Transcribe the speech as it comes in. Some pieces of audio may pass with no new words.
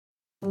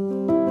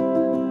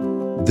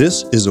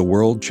This is a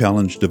World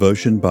Challenge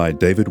devotion by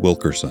David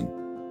Wilkerson.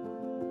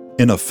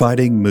 In a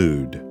fighting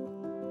mood.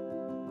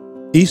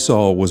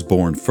 Esau was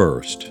born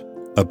first,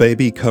 a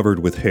baby covered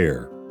with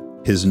hair.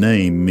 His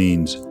name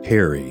means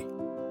hairy.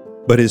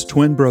 But his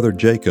twin brother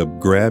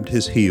Jacob grabbed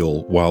his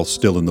heel while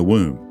still in the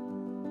womb.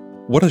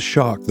 What a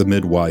shock the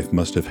midwife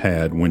must have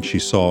had when she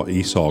saw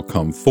Esau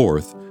come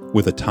forth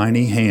with a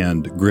tiny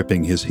hand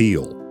gripping his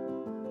heel.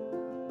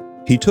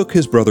 He took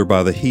his brother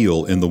by the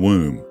heel in the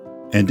womb,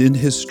 and in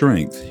his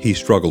strength he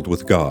struggled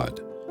with God.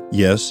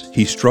 Yes,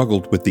 he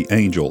struggled with the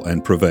angel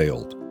and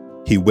prevailed.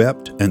 He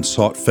wept and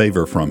sought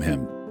favor from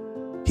him.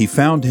 He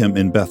found him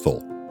in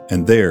Bethel,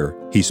 and there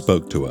he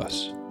spoke to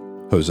us.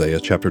 Hosea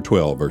chapter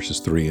 12,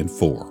 verses 3 and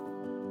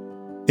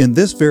 4. In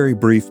this very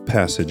brief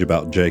passage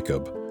about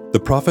Jacob, the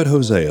prophet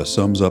Hosea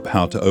sums up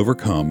how to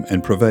overcome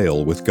and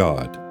prevail with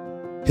God.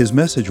 His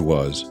message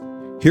was,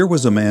 here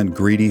was a man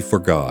greedy for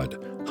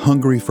God,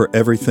 hungry for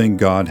everything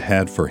God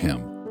had for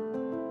him.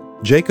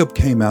 Jacob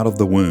came out of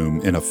the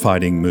womb in a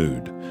fighting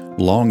mood,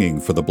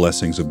 longing for the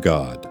blessings of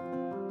God.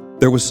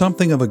 There was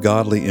something of a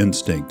godly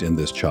instinct in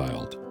this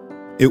child.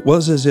 It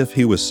was as if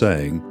he was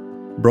saying,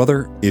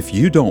 brother, if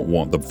you don't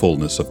want the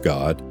fullness of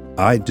God,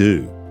 I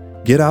do.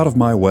 Get out of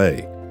my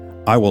way.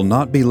 I will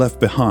not be left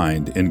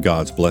behind in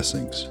God's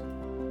blessings.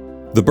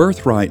 The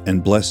birthright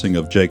and blessing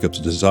of Jacob's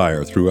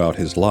desire throughout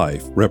his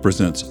life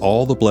represents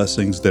all the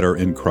blessings that are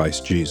in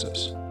Christ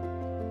Jesus.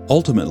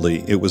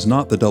 Ultimately, it was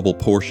not the double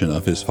portion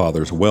of his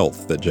father's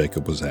wealth that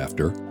Jacob was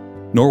after,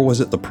 nor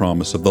was it the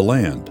promise of the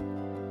land.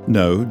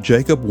 No,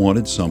 Jacob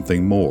wanted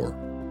something more.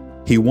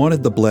 He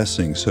wanted the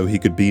blessing so he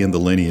could be in the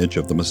lineage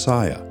of the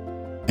Messiah,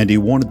 and he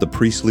wanted the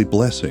priestly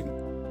blessing.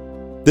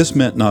 This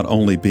meant not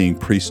only being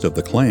priest of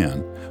the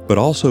clan, but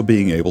also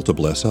being able to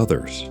bless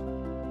others.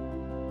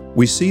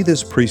 We see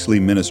this priestly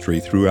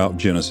ministry throughout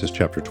Genesis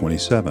chapter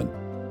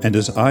 27, and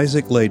as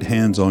Isaac laid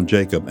hands on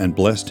Jacob and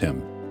blessed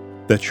him,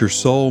 that your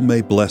soul may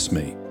bless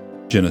me,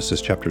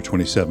 Genesis chapter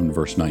 27,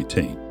 verse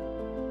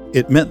 19.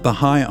 It meant the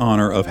high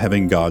honor of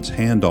having God's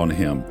hand on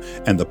him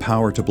and the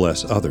power to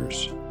bless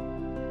others.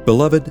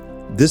 Beloved,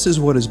 this is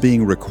what is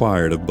being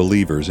required of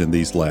believers in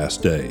these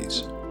last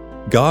days.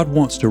 God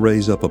wants to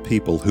raise up a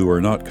people who are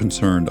not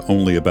concerned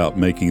only about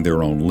making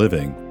their own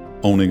living,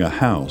 owning a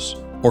house,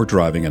 or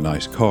driving a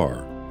nice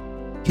car.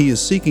 He is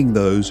seeking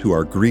those who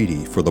are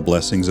greedy for the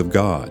blessings of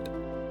God,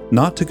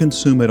 not to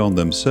consume it on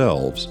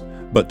themselves,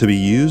 but to be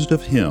used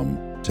of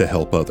Him to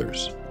help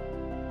others.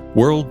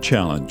 World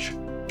Challenge: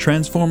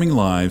 Transforming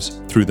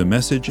lives through the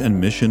message and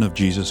mission of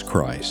Jesus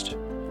Christ.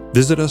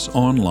 Visit us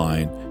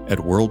online at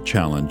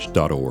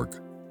worldchallenge.org.